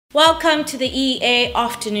Welcome to the EA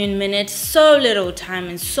Afternoon Minute. So little time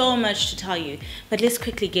and so much to tell you, but let's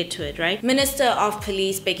quickly get to it, right? Minister of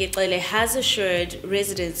Police Bheki Cele has assured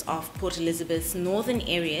residents of Port Elizabeth's northern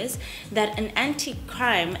areas that an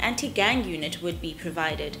anti-crime, anti-gang unit would be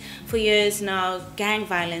provided. For years now, gang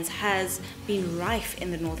violence has been rife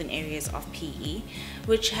in the northern areas of PE,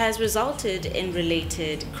 which has resulted in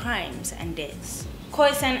related crimes and deaths.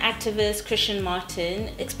 Khoisan activist Christian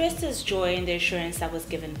Martin expressed his joy in the assurance that was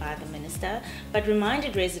given by the minister, but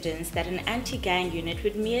reminded residents that an anti-gang unit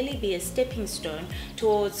would merely be a stepping stone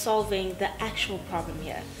towards solving the actual problem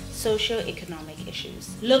here: socio-economic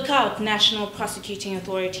issues. Look out, National Prosecuting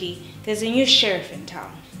Authority, there's a new sheriff in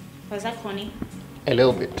town. Was that corny? A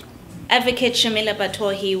little bit. Adv Shamila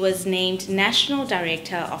Batohi was named National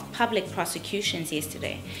Director of Public Prosecutions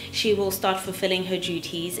yesterday. She will start fulfilling her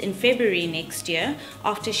duties in February next year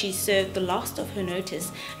after she served the last of her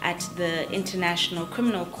notice at the International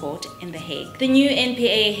Criminal Court in The Hague. The new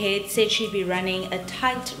NPA head said she'd be running a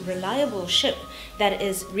tight, reliable ship that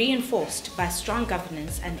is reinforced by strong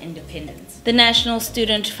governance and independence. The National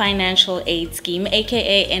Student Financial Aid Scheme,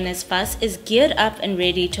 aka NSFAS, is geared up and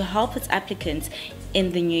ready to help its applicants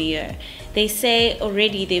in the new year. They say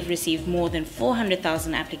already they've received more than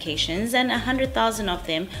 400,000 applications and 100,000 of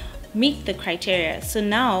them meet the criteria. So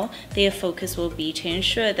now their focus will be to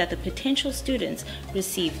ensure that the potential students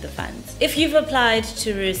receive the funds. If you've applied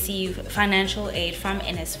to receive financial aid from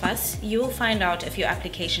NSFAS, you will find out if your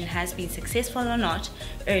application has been successful or not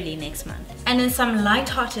early next month. And in some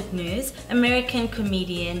light-hearted news, American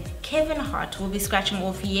comedian Kevin Hart will be scratching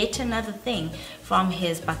off yet another thing from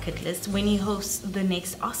his bucket list when he hosts the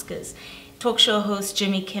next Oscars. Talk show host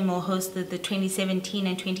Jimmy Kimmel hosted the 2017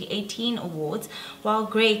 and 2018 awards, while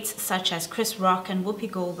greats such as Chris Rock and Whoopi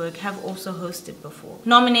Goldberg have also hosted before.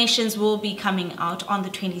 Nominations will be coming out on the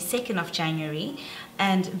 22nd of January,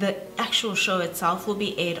 and the actual show itself will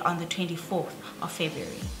be aired on the 24th of February.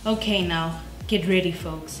 Okay, now, get ready,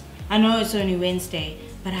 folks. I know it's only Wednesday,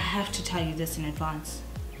 but I have to tell you this in advance.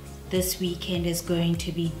 This weekend is going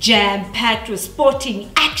to be jam-packed with sporting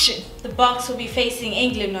action. The Bucks will be facing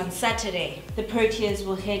England on Saturday. The Proteas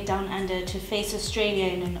will head down under to face Australia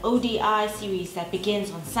in an ODI series that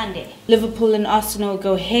begins on Sunday. Liverpool and Arsenal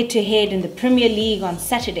go head-to-head in the Premier League on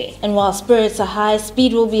Saturday. And while spirits are high,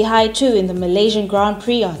 speed will be high too in the Malaysian Grand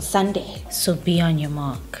Prix on Sunday. So be on your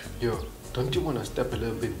mark. Yo, don't you want to step a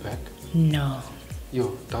little bit back? No.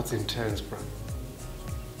 Yo, that's intense, bro.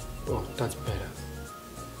 Oh, that's better.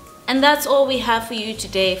 And that's all we have for you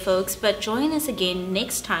today, folks, but join us again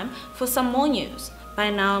next time for some more news.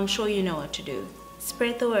 By now, I'm sure you know what to do.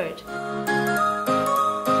 Spread the word.